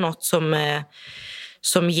säga något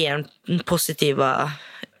som ger positiva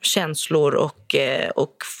känslor och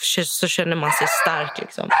så känner man sig stark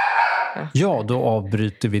liksom. Ja, då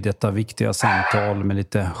avbryter vi detta viktiga samtal med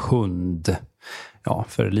lite hund. Ja,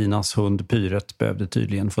 för Linas hund Pyret behövde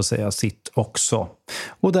tydligen få säga sitt också.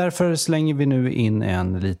 Och därför slänger vi nu in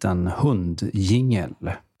en liten hundjingel.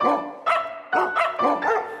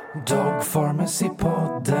 Dog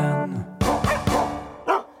Pharmacy-podden.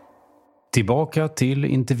 Tillbaka till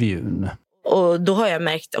intervjun. Och då har jag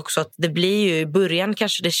märkt också att det blir ju i början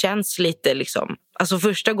kanske det känns lite liksom... Alltså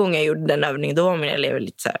första gången jag gjorde den övningen, då var mina elever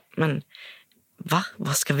lite så här, men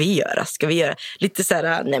vad ska vi göra? Ska vi göra lite så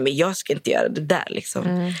här, nej men jag ska inte göra det där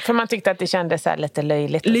liksom. För man tyckte att det kändes så här lite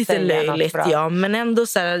löjligt. Lite löjligt, ja. Men ändå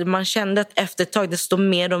så här, man kände att efter ett tag,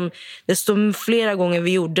 desto flera gånger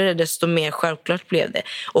vi gjorde det, desto mer självklart blev det.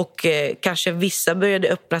 Och kanske vissa började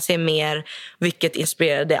öppna sig mer, vilket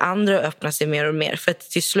inspirerade andra att öppna sig mer och mer. För att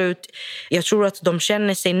till slut, jag tror att de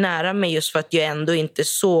känner sig nära mig just för att jag ändå inte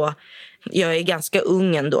så... Jag är ganska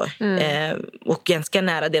ung ändå och ganska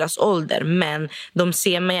nära deras ålder. Men de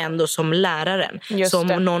ser mig ändå som läraren. Så om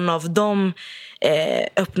någon av dem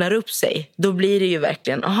öppnar upp sig, då blir det ju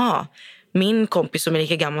verkligen, min kompis som är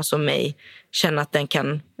lika gammal som mig känner att den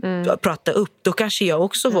kan prata upp. Då kanske jag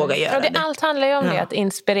också vågar göra det. Allt handlar ju om det, att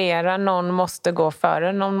inspirera. Någon måste gå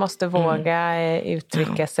före, någon måste våga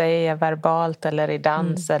uttrycka sig verbalt eller i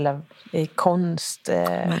dans eller i konst.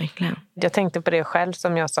 Verkligen. Jag tänkte på det själv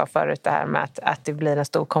som jag sa förut, det här med att det blir en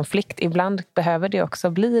stor konflikt. Ibland behöver det också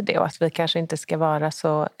bli det, och att vi kanske inte ska vara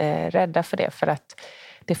så rädda för det, för att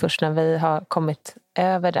det är först när vi har kommit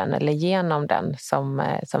över den eller genom den som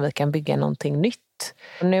vi kan bygga någonting nytt.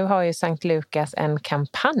 Nu har ju Sankt Lukas en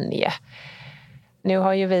kampanj. Nu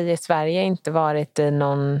har ju vi i Sverige inte varit i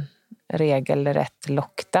någon regelrätt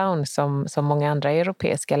lockdown som många andra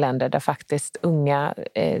europeiska länder, där faktiskt unga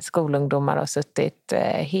skolungdomar har suttit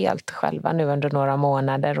helt själva nu under några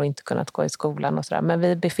månader och inte kunnat gå i skolan och sådär. Men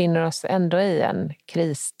vi befinner oss ändå i en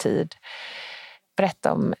kristid.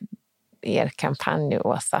 Berätta om er kampanj,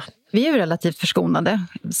 Åsa. Vi är ju relativt förskonade.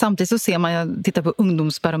 Samtidigt så ser man, jag tittar på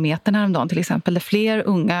ungdomsbarometern häromdagen till exempel, där fler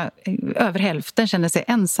unga, över hälften, känner sig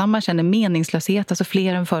ensamma, känner meningslöshet, alltså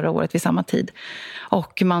fler än förra året vid samma tid.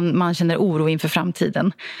 Och man känner oro inför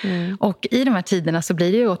framtiden. Och i de här tiderna så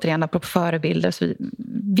blir det ju återigen, apropå förebilder, så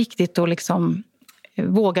viktigt att liksom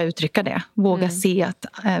våga uttrycka det. Våga se att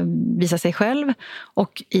visa sig själv,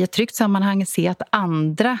 och i ett tryggt sammanhang se att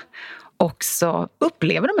andra också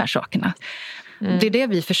upplever de här sakerna. Det är det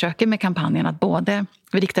vi försöker med kampanjen, att både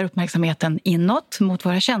vi riktar uppmärksamheten inåt mot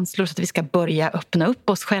våra känslor så att vi ska börja öppna upp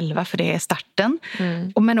oss själva, för det är starten.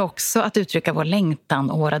 Men också att uttrycka vår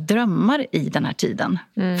längtan och våra drömmar i den här tiden.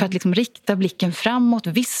 För att liksom rikta blicken framåt,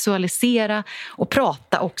 visualisera och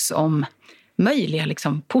prata också om möjliga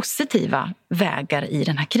liksom positiva vägar i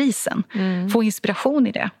den här krisen. Få inspiration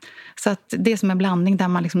i det. Så att det är som en blandning där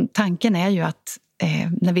man liksom, tanken är ju att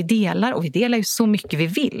när vi delar, och vi delar ju så mycket vi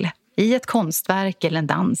vill i ett konstverk eller en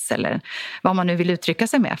dans eller vad man nu vill uttrycka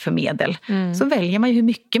sig med för medel, så väljer man ju hur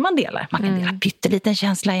mycket man delar. Man kan dela pytteliten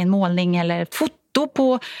känsla i en målning eller ett foto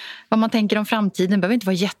på vad man tänker om framtiden. Det behöver inte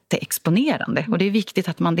vara jätteexponerande, och det är viktigt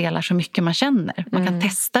att man delar så mycket man känner. Man kan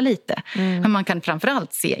testa lite, men man kan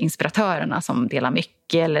framförallt se inspiratörerna som delar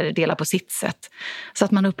mycket eller delar på sitt sätt, så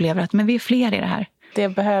att man upplever att men vi är fler i det här. Det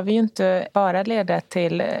behöver ju inte bara leda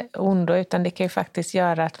till ondo, utan det kan ju faktiskt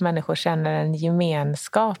göra att människor känner en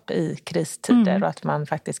gemenskap i kristider och att man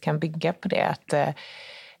faktiskt kan bygga på det. Att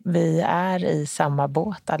vi är i samma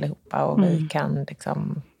båt allihopa, och vi kan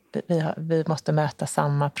liksom, vi måste möta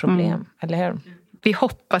samma problem, eller hur? Vi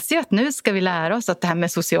hoppas ju att nu ska vi lära oss att det här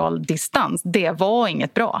med social distans, det var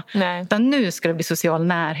inget bra. Nej. Utan nu ska det bli social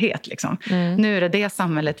närhet. Liksom. Nu är det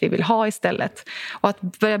samhället vi vill ha istället. Och att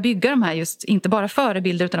börja bygga de här, just inte bara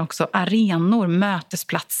förebilder utan också arenor,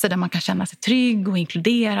 mötesplatser där man kan känna sig trygg och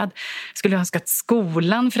inkluderad. Jag skulle önska att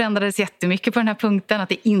skolan förändrades jättemycket på den här punkten. Att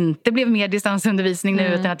det inte blev mer distansundervisning nu,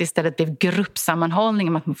 utan att det istället blev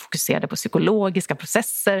gruppsammanhållning. Att man fokuserade på psykologiska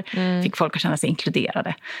processer, fick folk att känna sig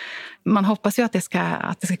inkluderade. Man hoppas ju att det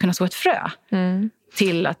ska kunna så ett frö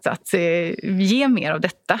till att ge mer av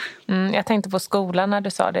detta. Jag tänkte på skolan när du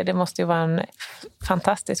sa det. Det måste ju vara en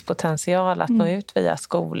fantastisk potential att nå ut via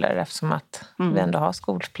skolor, eftersom att vi ändå har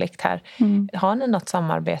skolplikt här. Har ni något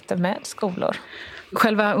samarbete med skolor?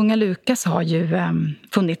 Själva Unga Lukas har ju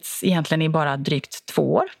funnits egentligen i bara drygt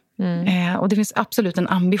 2 år. Och det finns absolut en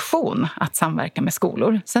ambition att samverka med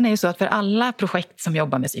skolor. Sen är det så att för alla projekt som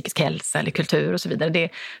jobbar med psykisk hälsa eller kultur och så vidare,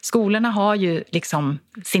 skolorna har ju liksom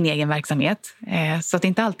sin egen verksamhet. Så att det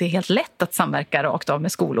inte alltid är helt lätt att samverka rakt av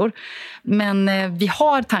med skolor. Men vi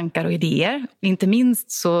har tankar och idéer. Inte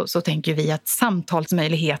minst så tänker vi att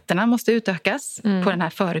samtalsmöjligheterna måste utökas på den här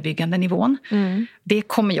förebyggande nivån. Det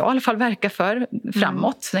kommer jag i alla fall verka för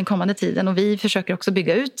framåt den kommande tiden. Och vi försöker också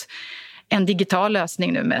bygga ut en digital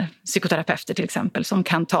lösning nu med psykoterapeuter till exempel, som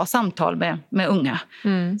kan ta samtal med unga.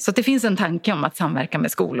 Så att det finns en tanke om att samverka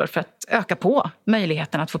med skolor för att öka på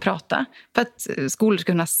möjligheten att få prata. För att skolor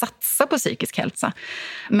ska kunna satsa på psykisk hälsa.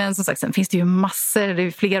 Men som sagt, sen finns det ju massor, det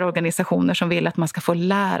är fler organisationer som vill att man ska få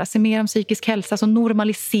lära sig mer om psykisk hälsa. Alltså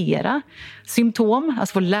normalisera symptom,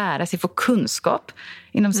 alltså få lära sig, få kunskap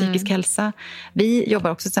inom psykisk hälsa. Vi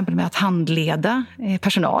jobbar också till exempel med att handleda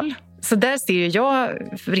personal Så där ser ju jag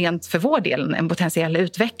rent för vår del en potentiell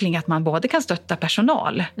utveckling att man både kan stötta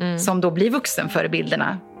personal som då blir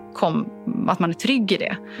vuxenförebilderna, att man är trygg i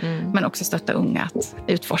det, men också stötta unga att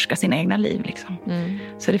utforska sina egna liv. Liksom.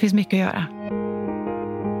 Så det finns mycket att göra.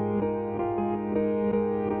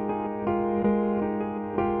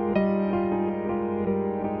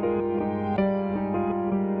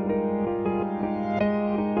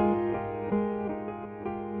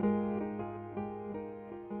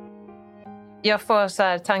 Jag får så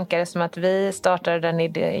här tankar som att vi startade den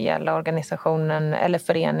ideella organisationen eller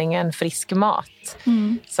föreningen Frisk mat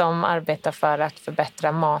som arbetar för att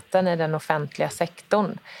förbättra maten i den offentliga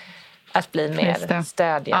sektorn. Att bli mer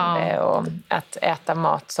stödjande och att äta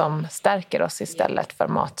mat som stärker oss istället för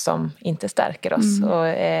mat som inte stärker oss. Och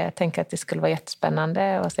jag tänker att det skulle vara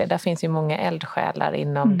jättespännande att se. Där finns ju många eldsjälar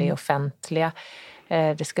inom det offentliga.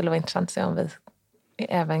 Det skulle vara intressant att se om vi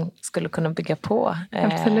även skulle kunna bygga på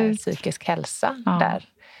psykisk hälsa där.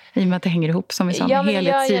 I och med att det hänger ihop som vi sa med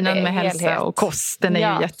helhetssynen med hälsa och kosten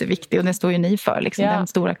är ju jätteviktig och det står ju ni för, liksom, den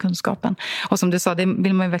stora kunskapen. Och som du sa, det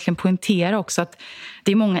vill man ju verkligen poängtera också att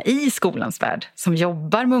det är många i skolans värld som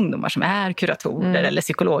jobbar med ungdomar som är kuratorer eller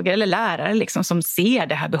psykologer eller lärare liksom, som ser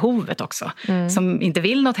det här behovet också. Som inte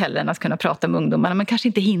vill något heller än att kunna prata med ungdomarna men kanske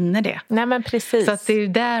inte hinner det. Nej, men precis. Så att det är ju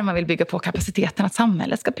där man vill bygga på kapaciteten att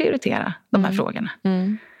samhället ska prioritera de här frågorna.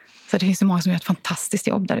 Så det finns ju många som gör ett fantastiskt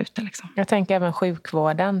jobb där ute. Liksom. Jag tänker även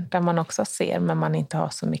sjukvården där man också ser men man inte har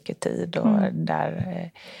så mycket tid. Och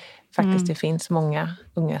där faktiskt det finns många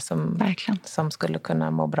unga som skulle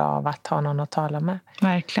kunna må bra av att ha någon att tala med.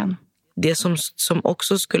 Verkligen. Det som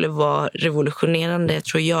också skulle vara revolutionerande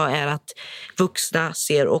tror jag är att vuxna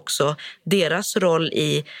ser också deras roll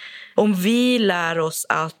i om vi lär oss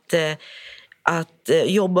att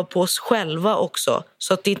jobba på oss själva också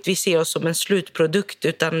så att inte vi ser oss som en slutprodukt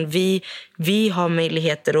utan vi har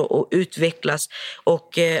möjligheter att utvecklas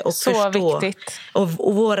och så förstå viktigt. Och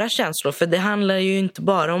våra känslor, för det handlar ju inte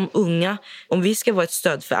bara om unga. Om vi ska vara ett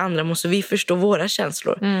stöd för andra måste vi förstå våra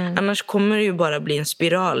känslor. Annars kommer det ju bara bli en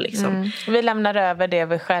spiral liksom. Vi lämnar över det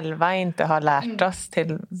vi själva inte har lärt oss till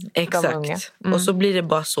de unga. Och så blir det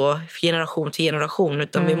bara så generation till generation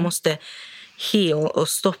utan vi måste och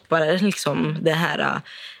stoppa liksom den här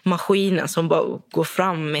maskinen som bara går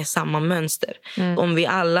fram med samma mönster. Om vi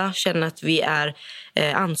alla känner att vi är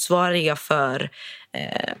ansvariga för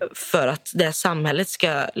att det samhället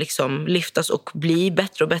ska liksom lyftas och bli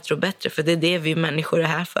bättre och bättre och bättre, för det är det vi människor är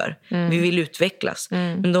här för. Vi vill utvecklas.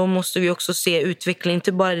 Men då måste vi också se utveckling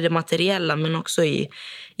inte bara i det materiella men också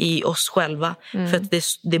i oss själva. För att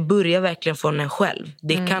det börjar verkligen från en själv.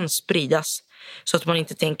 Det kan spridas. Så att man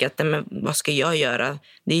inte tänker att men vad ska jag göra?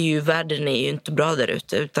 Världen är ju inte bra där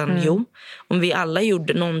ute. Utan om vi alla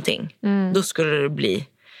gjorde någonting då skulle det bli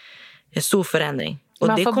en stor förändring. Och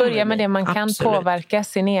man det får börja med det man kan påverka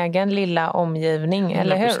sin egen lilla omgivning, 100%.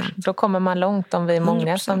 Eller hur? Då kommer man långt om vi är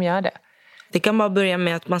många 100%. Som gör det. Det kan bara börja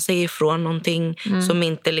med att man säger ifrån någonting som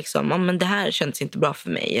inte liksom, men det här känns inte bra för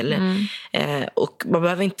mig. Eller, och man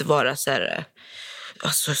behöver inte vara så här,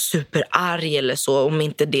 alltså superarg eller så om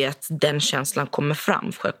inte den känslan kommer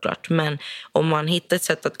fram självklart. Men om man hittar ett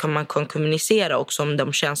sätt att man kan kommunicera också om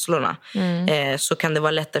de känslorna så kan det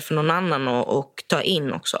vara lättare för någon annan att ta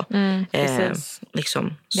in också. Precis.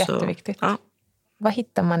 Liksom, jätteviktigt. Så, ja. Vad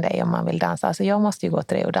hittar man dig om man vill dansa? Alltså jag måste ju gå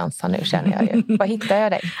till dig och dansa nu känner jag ju. Vad hittar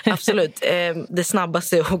jag dig? Absolut. Det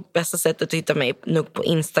snabbaste och bästa sättet att hitta mig nog på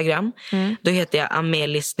Instagram. Då heter jag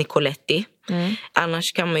Amelis Nicoletti.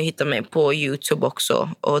 Annars kan man ju hitta mig på YouTube också.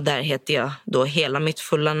 Och där heter jag då hela mitt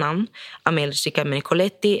fulla namn. Amelis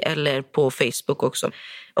Nicoletti, eller på Facebook också.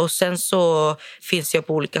 Och sen så finns jag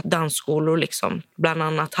på olika dansskolor liksom. Bland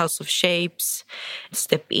annat House of Shapes,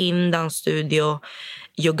 Step In dansstudio,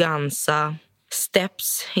 Yogansa,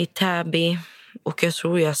 Steps i Täby, och jag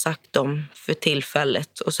tror jag har sagt dem för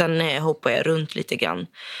tillfället. Och sen hoppar jag runt lite grann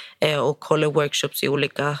och håller workshops i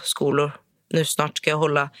olika skolor. Nu snart ska jag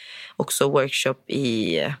hålla också workshop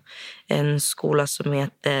i en skola som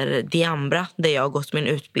heter Diambra, där jag har gått min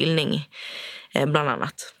utbildning bland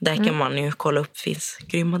annat. Där kan man ju kolla upp, finns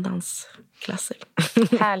grymma dansklasser.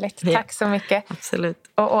 Härligt, tack så mycket. Absolut.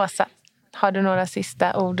 Och Åsa, har du några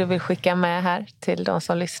sista ord du vill skicka med här till de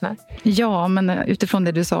som lyssnar? Ja, men utifrån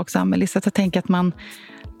det du sa också, Amelie, så att jag tänker att man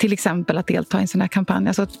till exempel att delta i en sån här kampanj.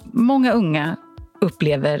 Alltså att många unga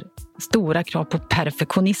upplever stora krav på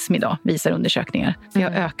perfektionism idag, visar undersökningar. Det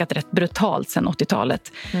har ökat rätt brutalt sedan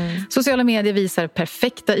 80-talet. Sociala medier visar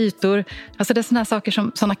perfekta ytor. Alltså det är såna här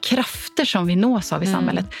saker, såna krafter som vi nås av i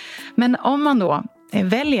samhället. Men om man då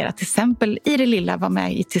väljer att till exempel i det lilla vara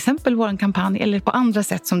med i till exempel vår kampanj eller på andra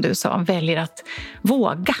sätt som du sa, väljer att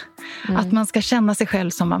våga. Att man ska känna sig själv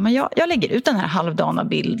som att jag lägger ut den här halvdana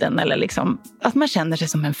bilden eller liksom, att man känner sig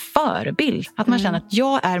som en förebild. Att man känner att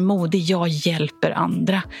jag är modig, jag hjälper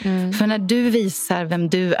andra. För när du visar vem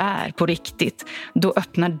du är på riktigt, då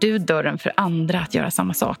öppnar du dörren för andra att göra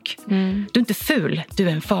samma sak. Du är inte ful, du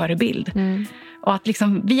är en förebild. Och att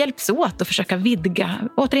liksom, vi hjälps åt att försöka vidga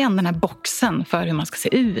återigen den här boxen för hur man ska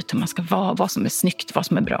se ut, hur man ska vara, vad som är snyggt, vad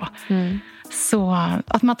som är bra. Så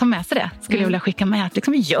att man tar med sig det skulle jag vilja skicka med. Att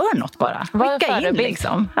liksom, gör något bara. Skicka in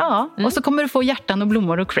liksom. Ja. Och så kommer du få hjärtan och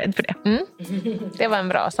blommor och cred för det. Det var en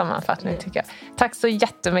bra sammanfattning tycker jag. Tack så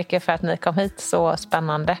jättemycket för att ni kom hit. Så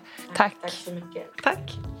spännande. Tack så mycket.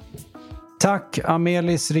 Tack. Tack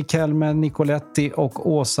Amelis Riquelme Nicoletti och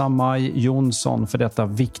Åsa-Maj Jonsson för detta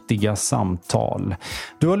viktiga samtal.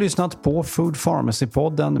 Du har lyssnat på Food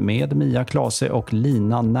Pharmacy-podden med Mia Klase och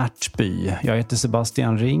Lina Närtby. Jag heter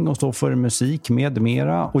Sebastian Ring och står för musik med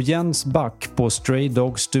mera. Och Jens Back på Stray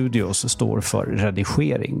Dog Studios står för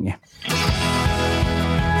redigering.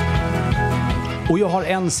 Och jag har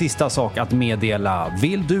en sista sak att meddela.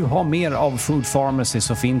 Vill du ha mer av Food Pharmacy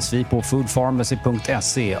så finns vi på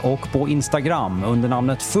foodpharmacy.se och på Instagram under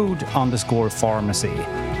namnet food_pharmacy.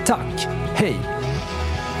 Tack, hej!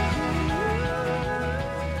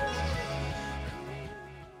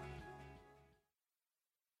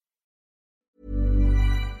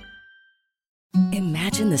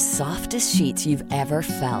 Imagine the softest sheets you've ever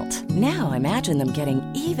felt. Now imagine them getting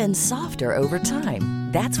even softer over time.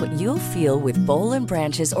 That's what you'll feel with Boll &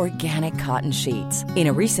 Branch's organic cotton sheets. In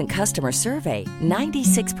a recent customer survey,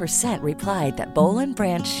 96% replied that Boll &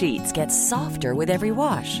 Branch sheets get softer with every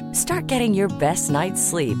wash. Start getting your best night's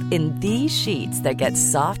sleep in these sheets that get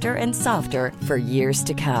softer and softer for years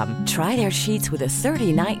to come. Try their sheets with a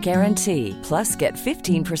 30-night guarantee. Plus, get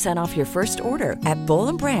 15% off your first order at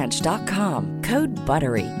bollandbranch.com. Code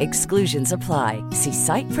BUTTERY. Exclusions apply. See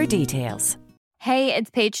site for details. Hey, it's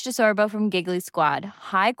Paige DeSorbo from Giggly Squad.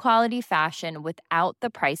 High quality fashion without the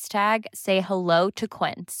price tag. Say hello to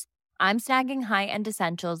Quince. I'm snagging high-end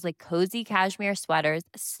essentials like cozy cashmere sweaters,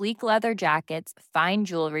 sleek leather jackets, fine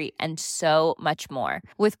jewelry, and so much more.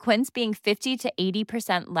 With Quince being 50 to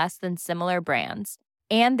 80% less than similar brands.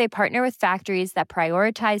 And they partner with factories that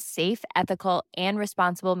prioritize safe, ethical, and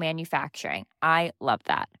responsible manufacturing. I love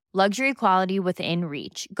that. Luxury quality within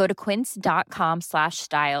reach. Go to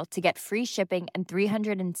quince.com/style to get free shipping and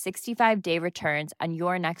 365-day returns on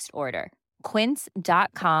your next order.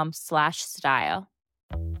 Quince.com/style.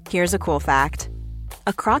 Here's a cool fact.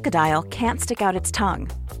 A crocodile can't stick out its tongue.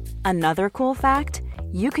 Another cool fact,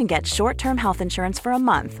 you can get short-term health insurance for a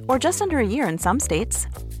month or just under a year in some states.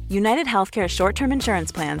 United Healthcare short-term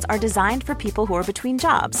insurance plans are designed for people who are between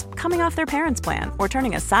jobs, coming off their parents' plan, or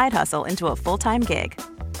turning a side hustle into a full-time gig.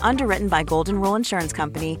 Underwritten by Golden Rule Insurance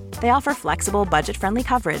Company, they offer flexible, budget-friendly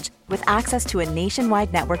coverage with access to a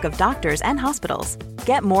nationwide network of doctors and hospitals.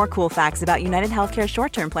 Get more cool facts about United Healthcare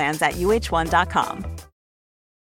short-term plans at uh1.com.